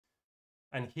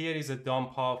And here is a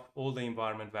dump of all the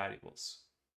environment variables.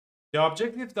 The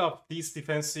objective of this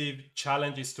defensive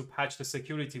challenge is to patch the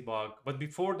security bug. But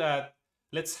before that,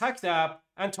 let's hack the app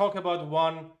and talk about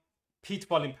one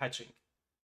pitfall in patching.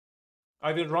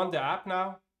 I will run the app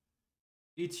now.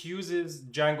 It uses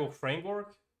Django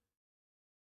framework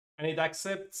and it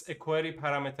accepts a query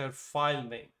parameter file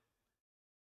name.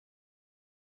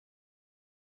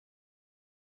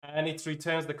 And it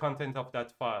returns the content of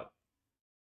that file.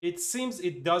 It seems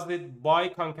it does it by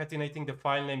concatenating the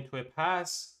file name to a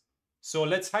path. So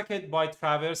let's hack it by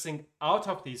traversing out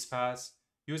of this path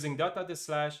using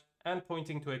 // and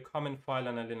pointing to a common file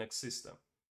on a Linux system.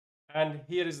 And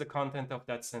here is the content of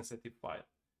that sensitive file.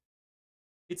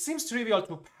 It seems trivial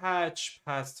to patch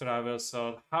past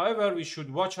traversal. However, we should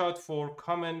watch out for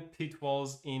common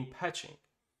pitfalls in patching.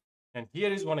 And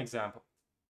here is one example.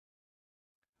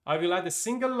 I will add a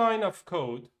single line of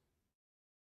code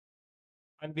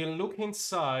and we'll look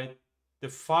inside the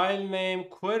file name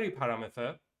query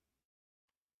parameter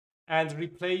and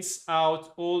replace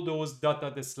out all those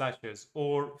 //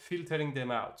 or filtering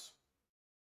them out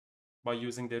by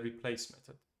using the replace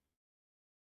method.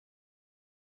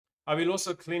 I will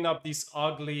also clean up this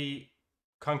ugly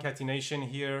concatenation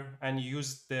here and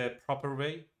use the proper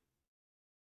way.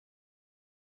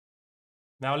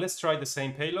 Now let's try the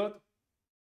same payload.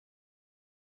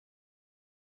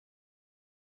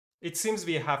 It seems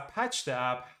we have patched the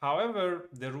app, however,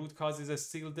 the root cause is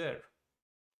still there.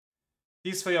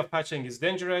 This way of patching is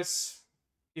dangerous.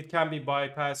 It can be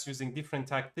bypassed using different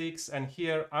tactics, and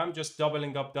here I'm just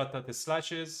doubling up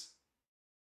 //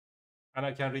 and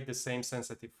I can read the same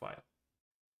sensitive file.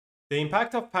 The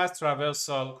impact of past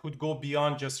traversal could go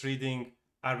beyond just reading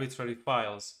arbitrary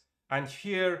files. And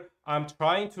here I'm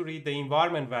trying to read the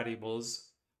environment variables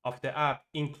of the app,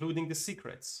 including the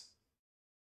secrets.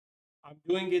 I'm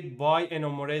doing it by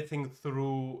enumerating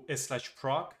through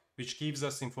 /proc, which gives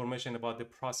us information about the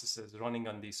processes running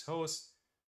on this host.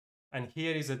 And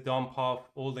here is a dump of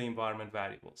all the environment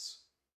variables.